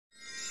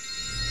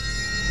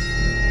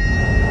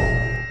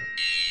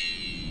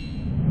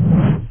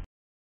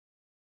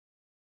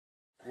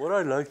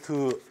I like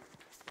to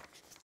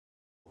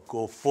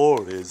go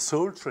for is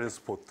Seoul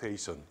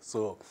transportation.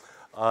 So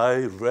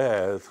I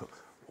read,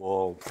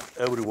 well,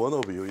 every one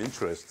of you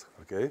interest,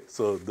 okay?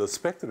 So the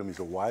spectrum is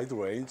a wide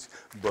range,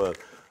 but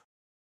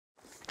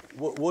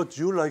what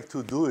you like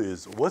to do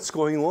is what's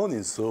going on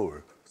in Seoul.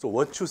 So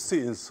what you see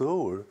in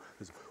Seoul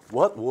is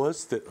what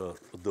was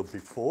the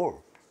before.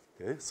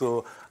 Okay,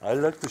 so I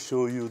like to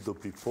show you the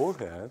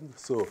beforehand.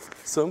 So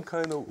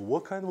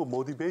what kind of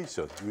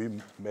motivation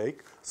we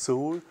make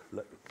Seoul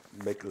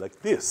make like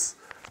this,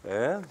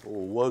 and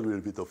what will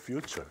be the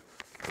future.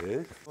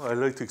 Okay, I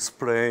like to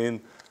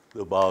explain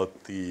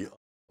about the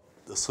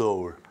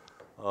Seoul.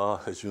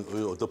 As you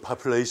know, the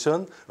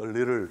population a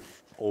little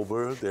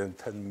over than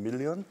 10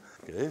 million.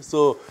 Okay,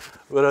 so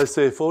when I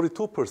say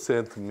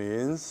 42%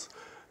 means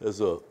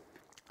as a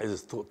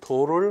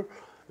total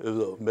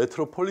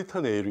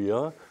metropolitan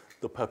area,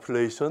 the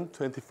population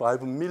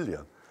 25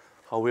 million.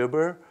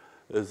 However,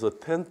 as a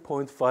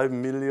 10.5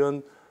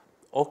 million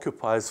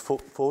occupies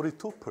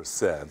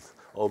 42%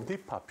 of the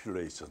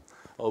population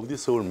of the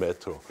Seoul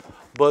Metro.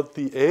 But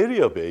the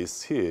area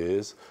base here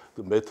is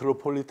the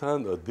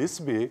metropolitan this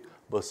big,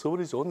 but Seoul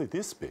is only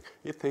this big.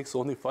 It takes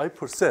only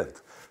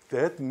 5%.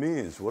 That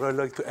means what I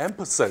like to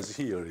emphasize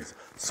here is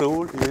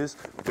Seoul is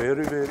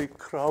very, very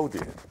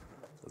crowded.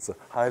 It's a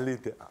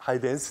high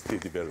density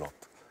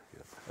developed.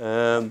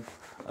 And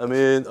I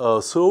mean,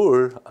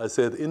 Seoul, I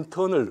said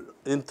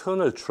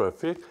internal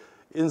traffic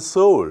in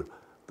Seoul,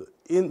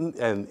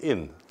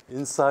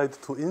 inside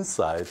to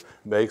inside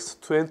makes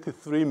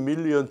 23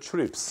 million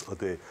trips a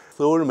day.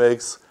 Seoul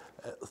makes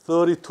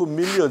 32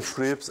 million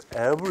trips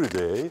every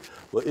day.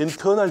 Well,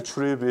 internal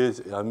trip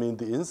is, I mean,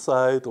 the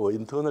inside or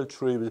internal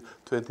trip is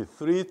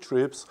 23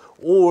 trips,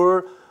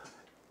 or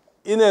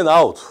in and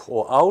out,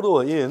 or out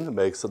or in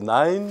makes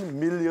 9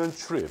 million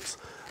trips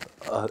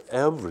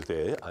every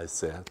day, I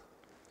said,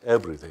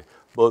 every day.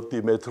 But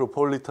the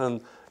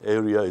metropolitan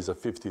area is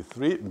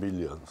 53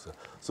 million.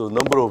 So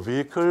number of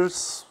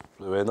vehicles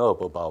went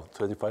up about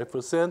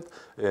 25%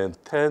 in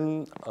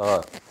 10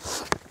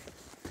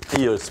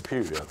 years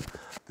period.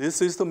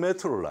 This is the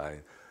metro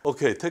line.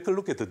 Okay, take a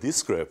look at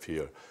this graph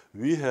here.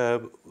 We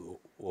have,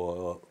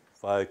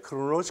 by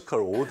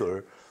chronological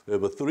order, we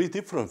have 3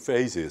 different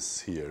phases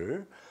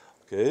here.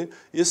 Okay,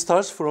 it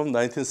starts from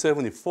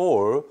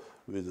 1974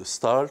 with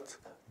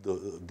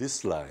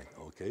this line,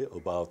 okay,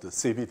 about the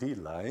CBD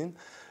line.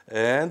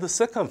 And the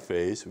second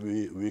phase,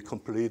 we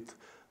complete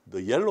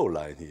the yellow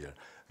line here.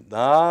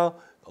 Now,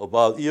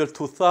 about year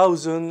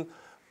 2000,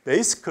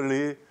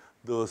 basically,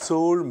 the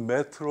Seoul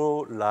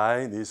Metro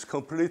line is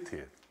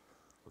completed.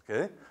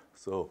 Okay,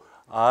 so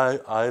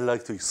I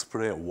like to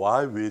explain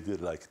why we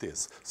did like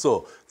this.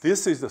 So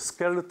this is the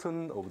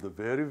skeleton of the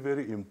very,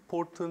 very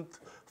important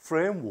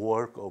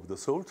framework of the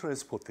Seoul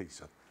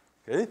transportation.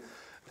 Okay,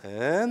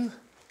 and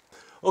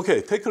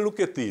okay, take a look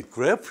at the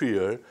graph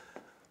here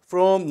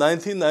from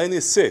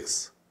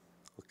 1996.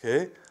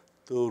 Okay,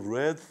 the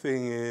red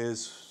thing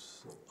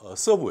is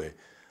subway,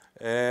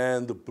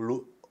 and the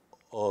blue,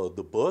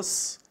 the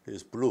bus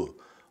is blue.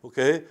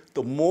 Okay,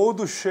 the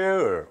mode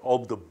share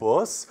of the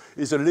bus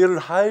is a little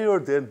higher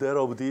than that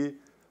of the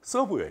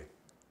subway.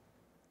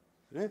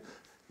 Okay?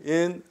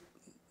 In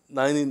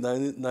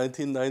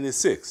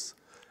 1996.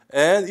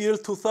 And year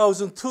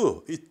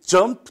 2002, it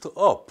jumped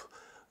up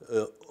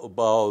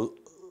about,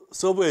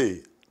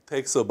 subway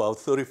takes about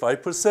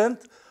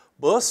 35%,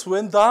 bus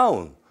went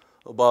down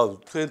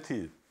about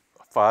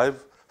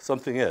 25,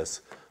 something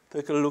else.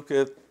 Take a look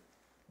at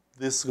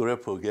this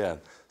graph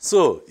again.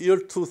 So year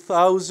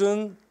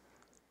 2000,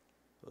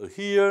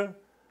 here,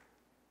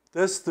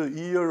 that's the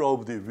year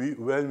of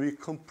when we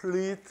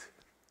complete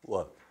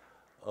what?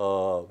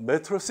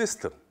 Metro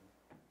system.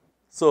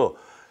 So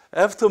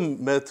after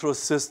metro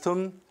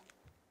system,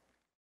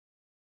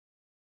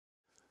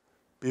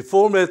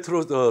 before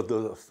metro,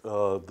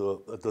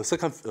 the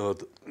second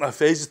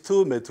phase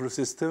 2 metro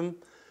system,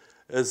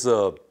 is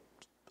the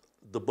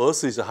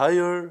bus is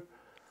higher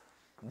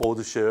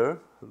mode share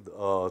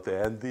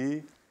than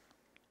the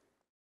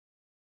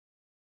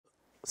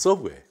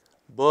subway,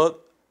 but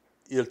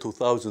year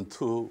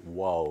 2002,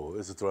 wow,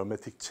 it's a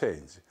dramatic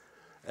change.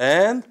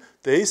 And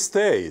they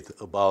stayed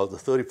about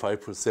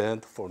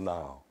 35% for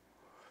now.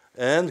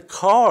 And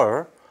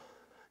car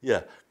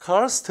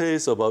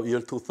stays about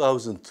year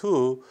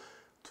 2002,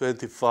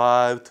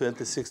 25,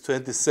 26,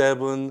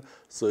 27,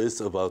 so it's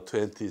about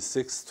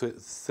 26,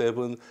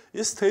 27.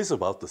 It stays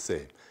about the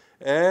same.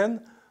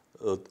 And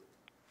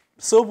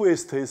subway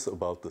stays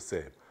about the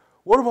same.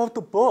 What about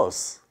the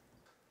bus?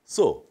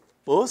 So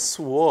bus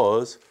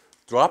was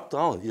dropped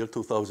down year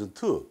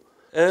 2002.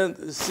 And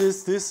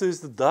since this is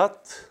the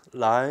dot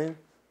line,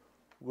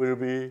 will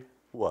be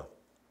what?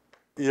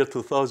 Year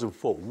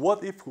 2004.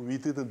 What if we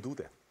didn't do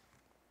that?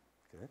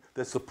 Okay?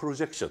 That's the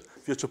projection,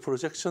 future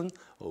projection.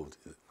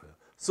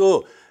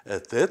 So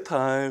at that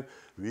time,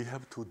 we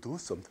have to do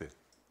something.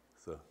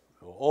 So,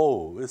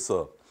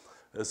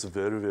 it's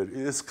very, very,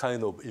 it's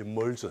kind of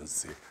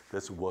emergency.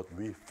 That's what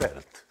we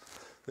felt.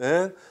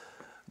 And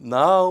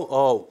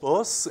Now,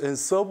 bus and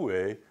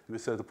subway, we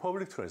said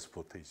public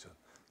transportation.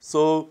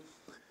 So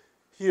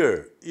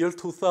here, year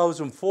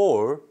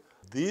 2004,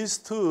 these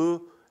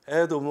two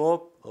add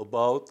up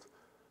about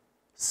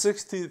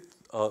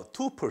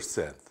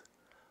 62%.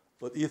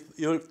 But if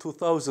year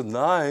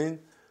 2009,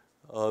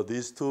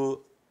 these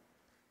two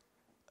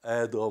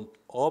add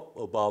up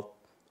about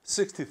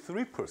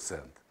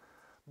 63%.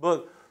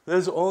 But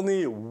there's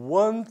only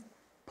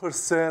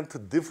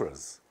 1%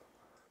 difference,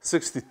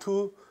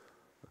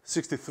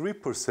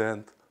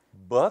 63%,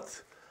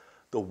 but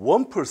the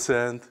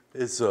 1%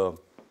 is the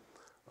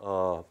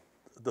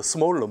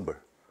small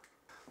number.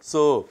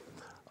 So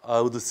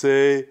I would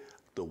say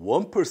the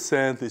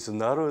 1% is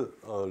not a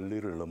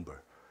little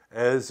number.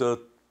 As a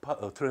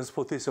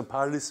transportation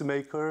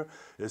policymaker,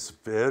 it's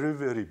very,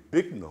 very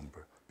big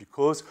number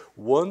because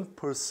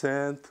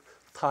 1%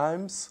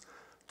 times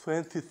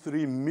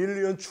 23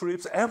 million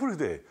trips every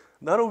day,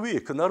 not a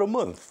week, not a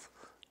month,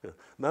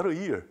 not a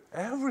year,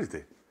 every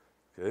day.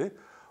 Okay?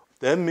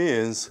 That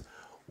means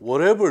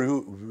whatever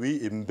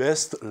we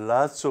invest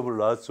lots of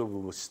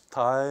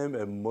time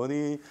and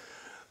money,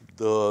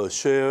 the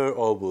share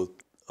of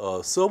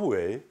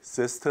subway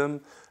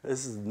system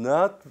is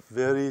not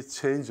very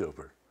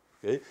changeable.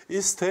 Okay?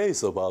 It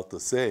stays about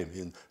the same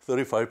in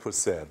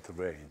 35%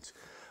 range.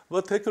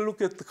 But take a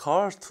look at the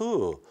car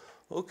too.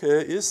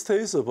 Okay, it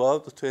stays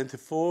about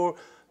 24,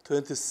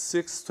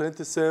 26,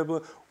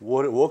 27,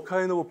 what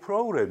kind of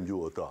program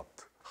you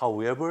adopt.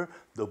 However,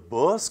 the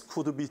bus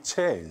could be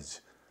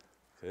changed,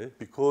 okay,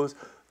 because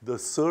the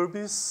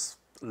service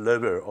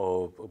level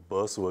of a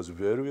bus was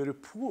very, very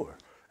poor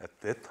at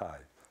that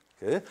time.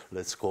 Okay,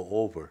 let's go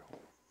over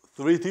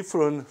 3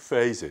 different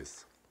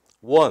phases.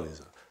 One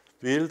is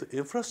build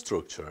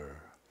infrastructure,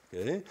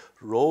 okay,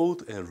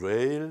 road and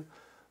rail,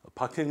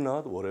 parking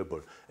lot,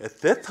 whatever.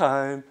 At that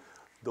time,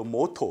 the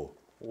motto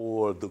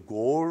or the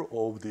goal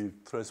of the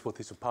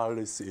transportation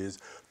policy is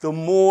the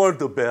more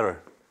the better,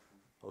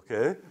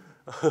 okay?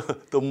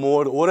 The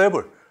more,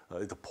 whatever,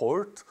 the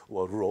port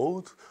or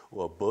road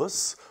or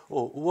bus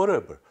or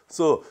whatever.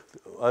 So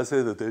I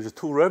said that there's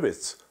 2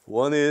 rabbits.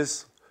 One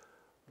is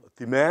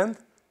demand,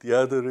 the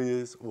other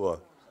is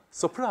what?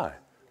 Supply.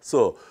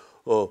 So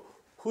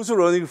who's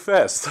running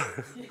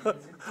faster?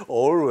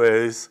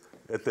 Always,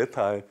 at that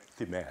time,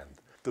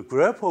 demand. The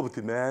graph of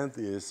demand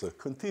is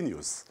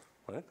continuous,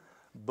 right?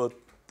 But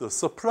the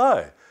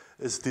supply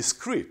is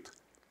discrete,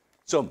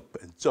 jump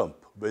and jump.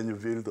 When you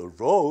build a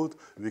road,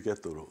 we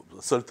get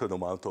a certain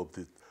amount of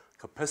the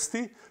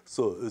capacity,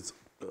 so its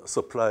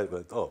supply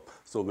went up.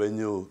 So when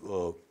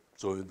you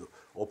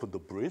open the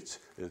bridge,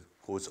 it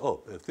goes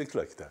up, and things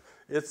like that.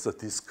 It's a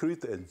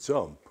discrete and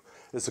jump.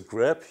 It's a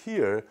graph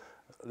here,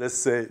 let's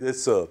say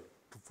it's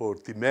for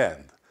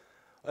demand.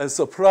 And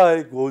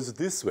supply goes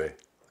this way,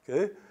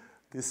 okay?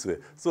 This way.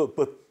 So,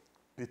 but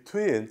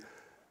between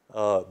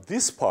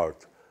this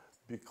part,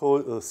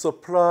 because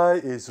supply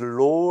is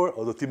lower,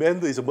 or the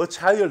demand is much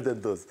higher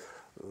than the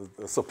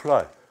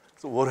supply.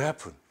 So what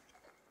happened?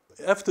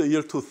 After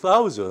year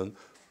 2000,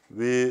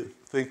 we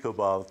think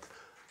about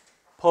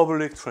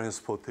public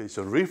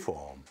transportation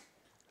reform.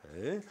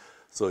 Okay?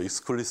 So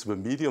exclusive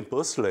medium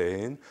bus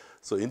lane,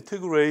 so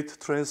integrate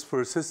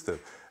transfer system.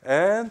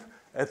 And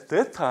at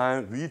that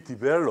time, we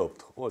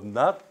developed, or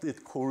not in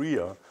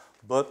Korea,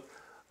 but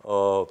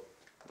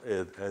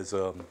as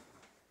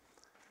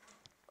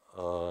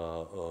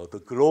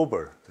the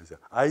global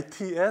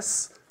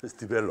ITS is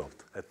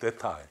developed at that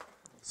time.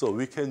 So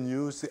we can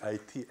use the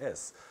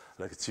ITS,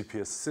 like a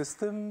GPS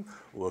system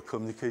or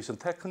communication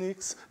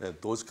techniques and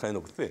those kind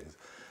of things.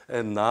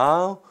 And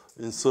now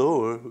in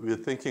Seoul, we're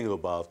thinking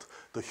about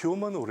the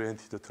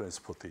human-oriented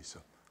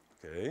transportation.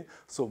 Okay?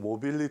 So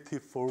mobility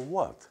for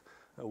what?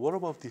 What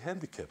about the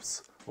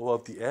handicaps? What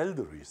about the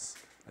elderlies?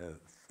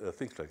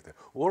 Things like that.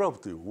 What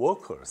about the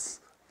workers?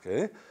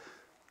 Okay?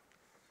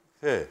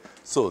 Okay,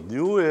 so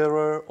new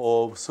era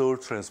of Seoul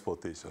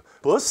transportation.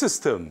 Bus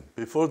system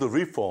before the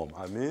reform,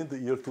 I mean the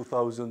year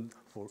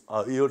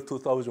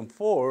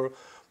 2004,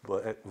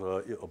 but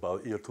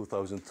about year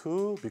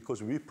 2002,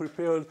 because we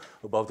prepared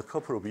about a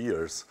couple of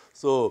years.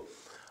 So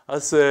I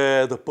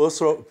said the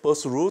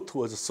bus route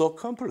was so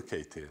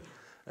complicated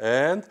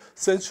and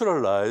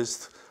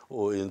centralized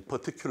in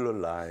particular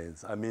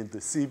lines. I mean the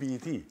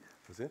CBD.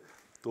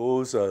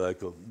 Those are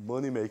like a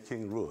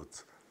money-making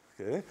routes.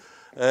 Okay?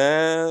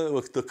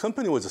 And the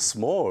company was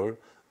small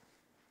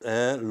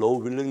and low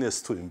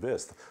willingness to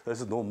invest.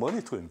 There's no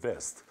money to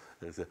invest.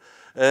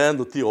 And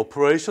the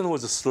operation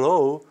was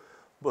slow,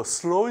 but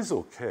slow is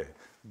okay,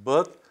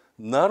 but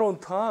not on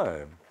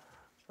time.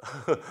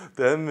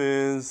 That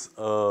means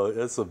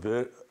it's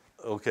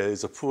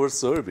a poor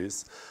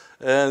service.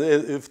 And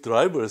if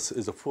drivers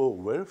is a poor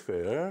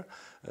welfare,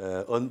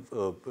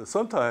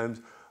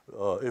 sometimes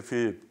if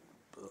he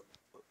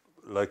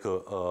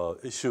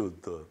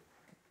issued the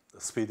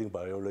speeding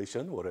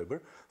violation,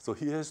 whatever, so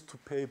he has to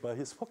pay by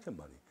his pocket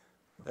money.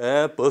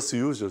 And bus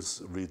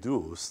users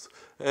reduced.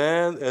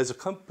 And as a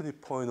company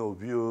point of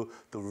view,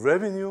 the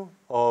revenue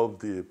of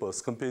the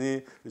bus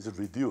company is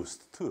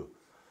reduced too.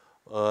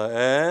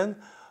 and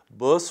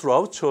bus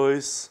route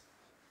choice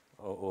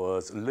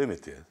was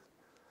limited.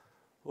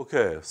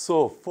 Okay,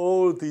 so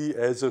for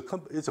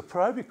it's a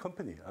private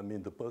company, I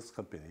mean the bus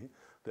company,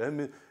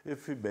 then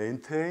if we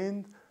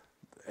maintain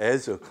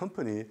as a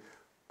company,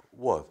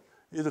 what?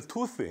 Either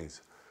two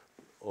things,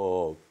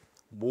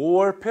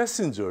 more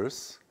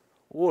passengers,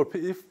 or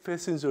if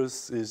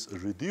passengers is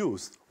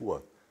reduced,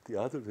 what? The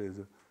other is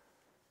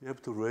you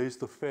have to raise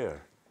the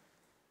fare,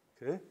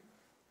 okay?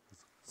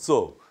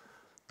 So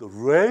the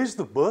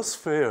raised bus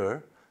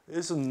fare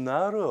is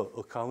not a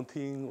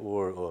accounting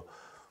or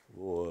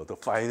the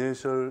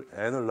financial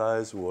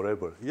analyze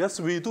whatever. Yes,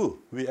 we do.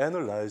 We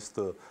analyze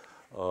the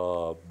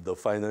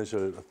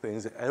financial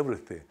things,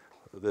 everything.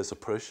 There's a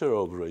pressure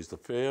of raise the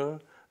fare,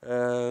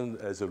 and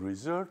as a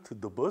result,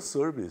 the bus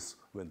service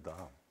went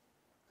down.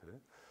 Okay?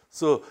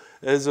 So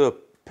as a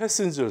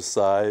passenger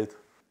side,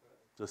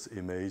 just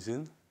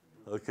imagine,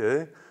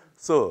 okay?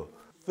 So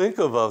think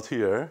about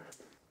here.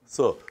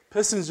 So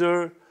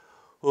passenger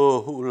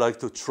who would like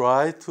to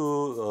try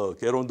to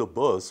get on the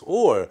bus,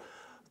 or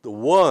the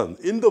one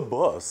in the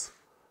bus,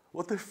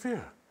 what they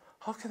fear?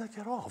 How can I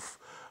get off?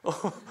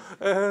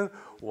 And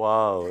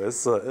wow,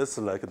 it's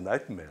like a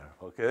nightmare,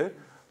 okay?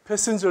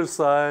 Passenger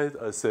side,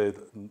 I said,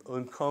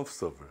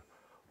 uncomfortable.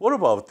 What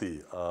about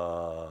the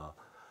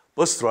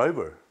bus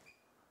driver?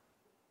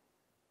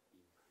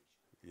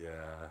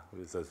 Yeah,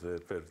 it's very,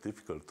 very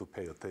difficult to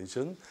pay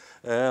attention.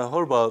 And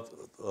what about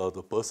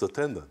the bus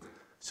attendant?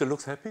 She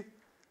looks happy?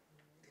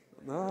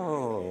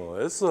 No,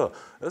 it's a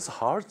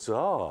hard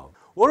job.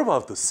 What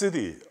about the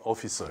city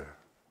officer?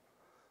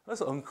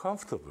 That's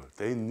uncomfortable.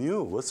 They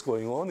knew what's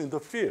going on in the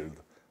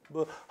field,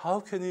 but how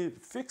can he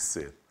fix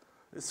it?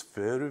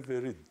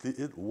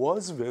 It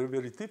was very,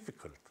 very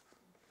difficult.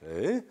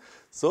 Okay?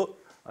 So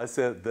I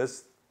said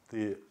that's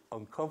the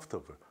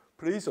uncomfortable.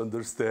 Please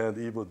understand,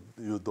 even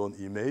you don't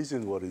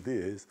imagine what it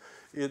is.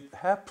 It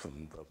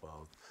happened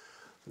about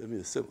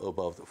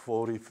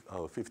 40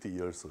 or 50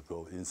 years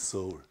ago in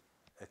Seoul,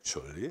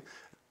 actually.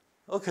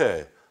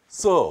 Okay,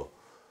 so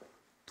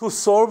to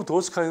solve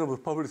those kind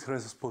of public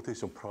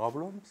transportation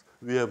problems,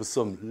 we have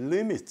some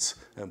limits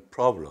and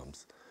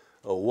problems.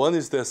 One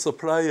is the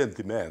supply and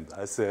demand.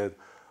 I said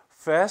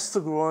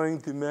fast-growing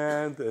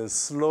demand and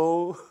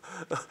slow-growing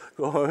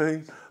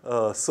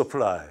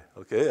supply.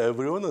 Okay,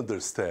 everyone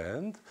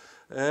understand.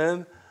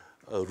 And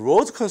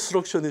road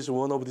construction is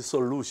one of the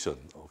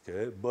solutions.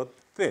 Okay, but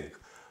think,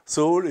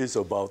 Seoul is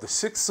about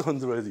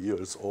 600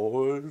 years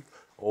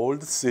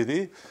old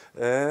city,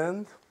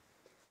 and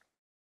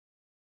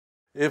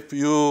if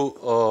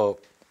you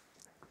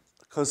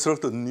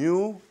construct a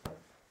new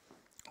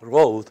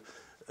road,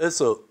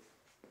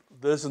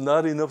 there's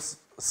not enough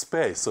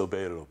space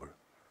available.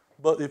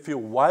 But if you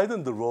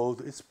widen the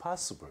road, it's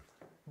possible.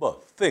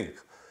 But think,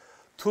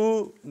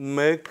 to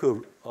make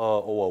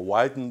or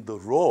widen the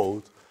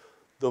road,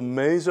 the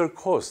major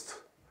cost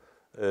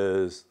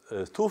is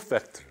two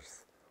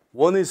factors.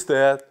 One is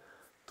that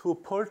to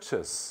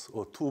purchase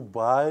or to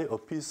buy a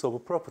piece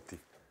of property.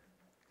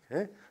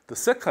 Okay? The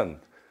second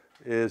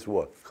is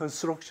what?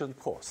 Construction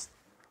cost.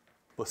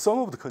 But some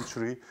of the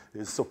country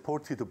is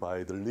supported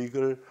by the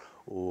legal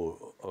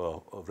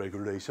or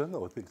regulation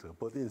or things like that.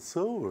 But in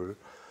Seoul,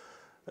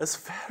 it's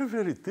very,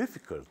 very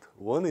difficult.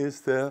 One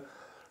is that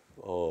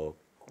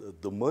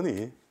the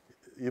money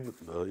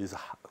is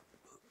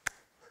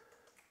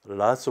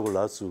lots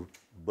of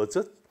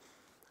budget.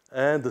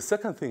 And the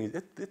second thing is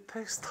it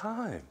takes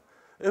time.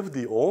 If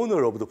the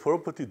owner of the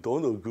property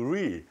don't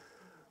agree,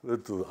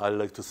 I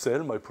like to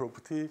sell my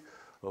property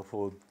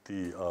for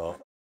the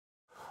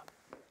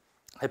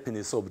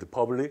happiness of the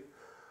public,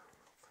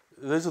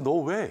 there's no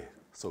way.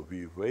 So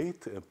we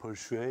wait and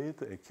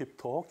persuade and keep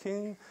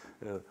talking.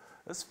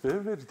 It's very,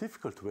 very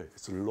difficult way.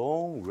 It's a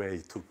long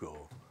way to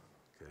go.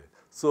 Okay.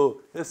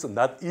 So it's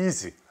not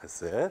easy, I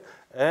said.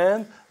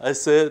 And I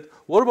said,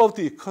 what about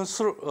the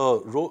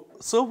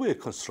subway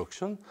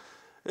construction?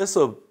 It's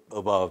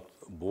about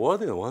more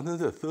than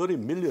 $130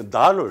 million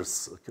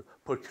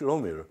per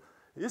kilometer.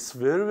 It's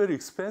very, very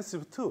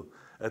expensive too.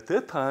 At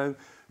that time,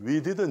 we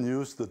didn't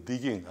use the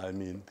digging,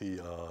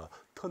 the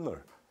tunnel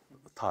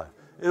type.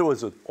 It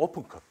was an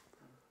open cut.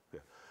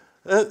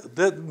 Yeah.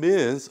 That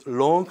means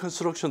long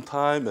construction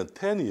time and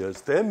 10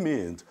 years. That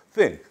means,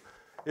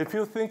 if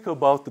you think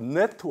about the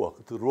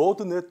network, the road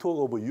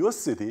network of your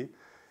city,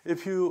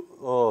 if you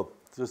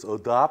just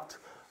adopt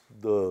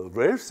the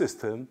rail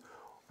system,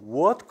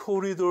 what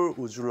corridor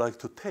would you like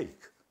to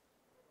take?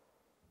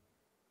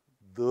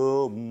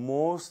 The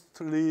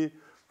mostly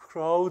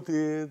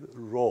crowded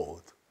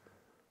road.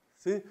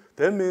 See,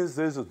 that means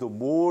there's the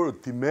more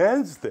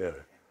demands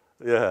there.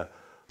 Yeah,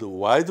 the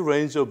wide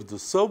range of the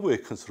subway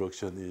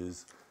construction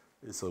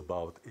is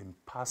about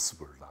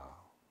impossible now.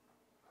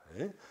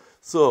 Okay?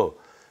 So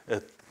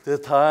at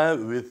that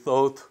time we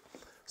thought,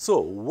 so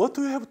what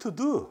do we have to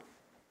do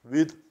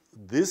with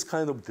this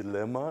kind of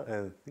dilemma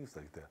and things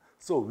like that?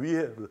 So we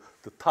have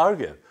the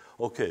target.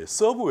 Okay,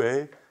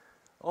 subway.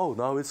 Oh,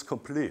 now it's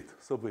complete.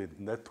 Subway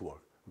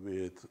network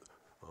with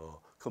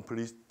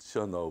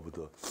completion of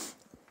the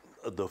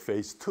the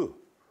phase 2.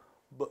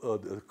 But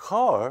the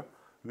car,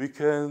 we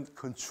can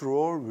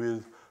control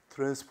with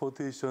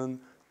transportation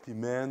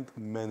demand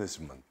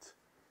management.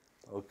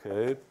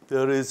 Okay,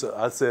 there is,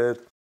 I said,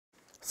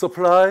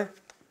 supply,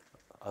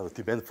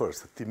 demand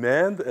first,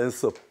 demand and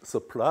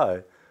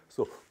supply.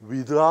 So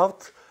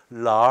without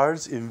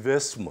large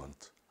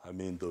investment, I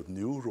mean the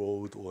new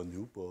road or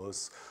new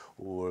bus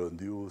or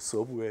new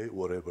subway,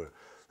 whatever,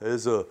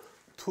 there's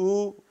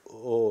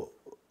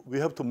we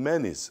have to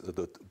manage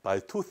by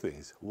two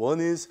things.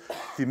 One is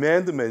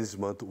demand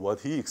management,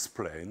 what he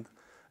explained,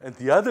 and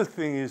the other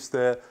thing is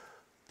that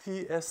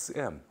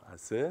TSM, I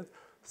said,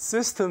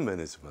 system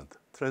management,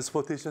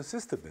 transportation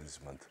system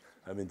management.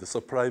 I mean the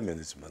supply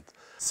management.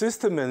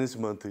 System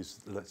management is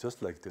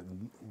just like that.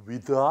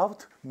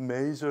 Without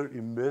major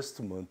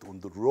investment on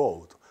the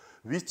road,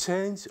 we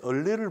change a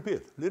little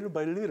bit, little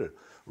by little,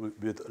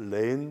 with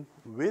lane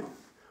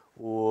width,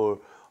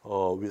 or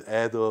we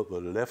add up a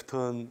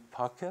left-hand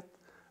pocket,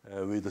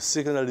 with the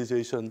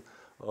signalization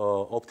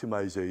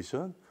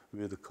optimization,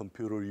 with the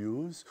computer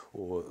use,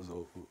 or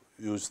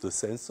use the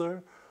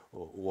sensor,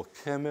 or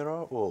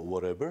camera, or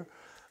whatever,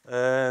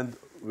 and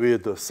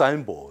with the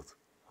signboard,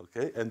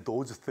 okay, and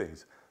those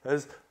things.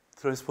 That's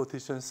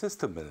transportation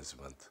system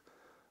management.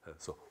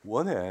 So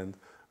one hand,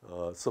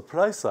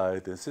 supply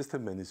side and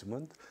system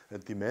management,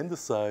 and demand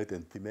side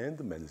and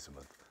demand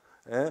management.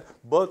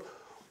 But,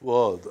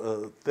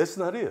 well, that's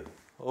not it,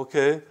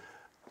 okay?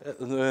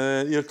 In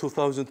year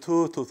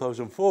 2002,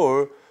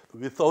 2004,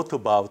 we thought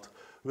about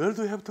where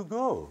do we have to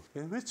go,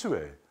 in which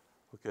way,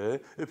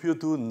 okay? If you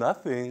do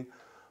nothing,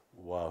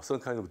 wow, some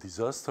kind of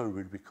disaster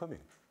will be coming.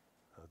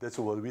 That's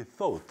what we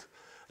thought.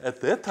 At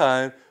that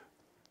time,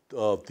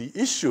 the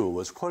issue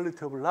was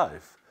quality of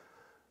life.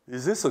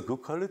 Is this a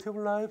good quality of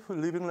life,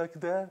 living like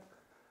that?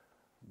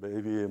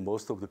 Maybe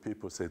most of the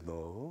people say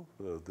no,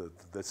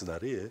 that's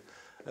not it.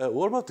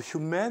 What about the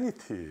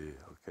humanity,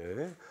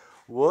 okay?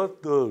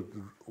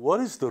 What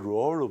is the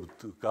role of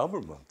the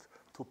government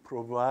to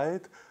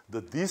provide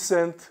the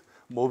decent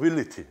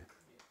mobility,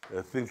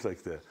 things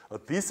like that, a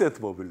decent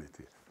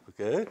mobility,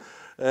 okay?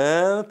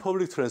 And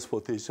public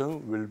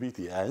transportation will be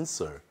the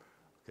answer,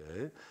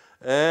 okay?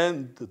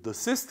 And the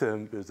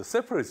system is a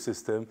separate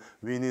system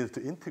we need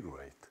to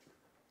integrate.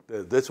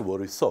 That's what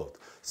we thought.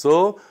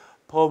 So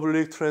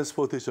public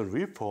transportation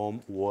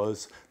reform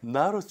was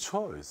not a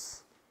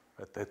choice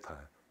at that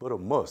time, but a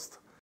must.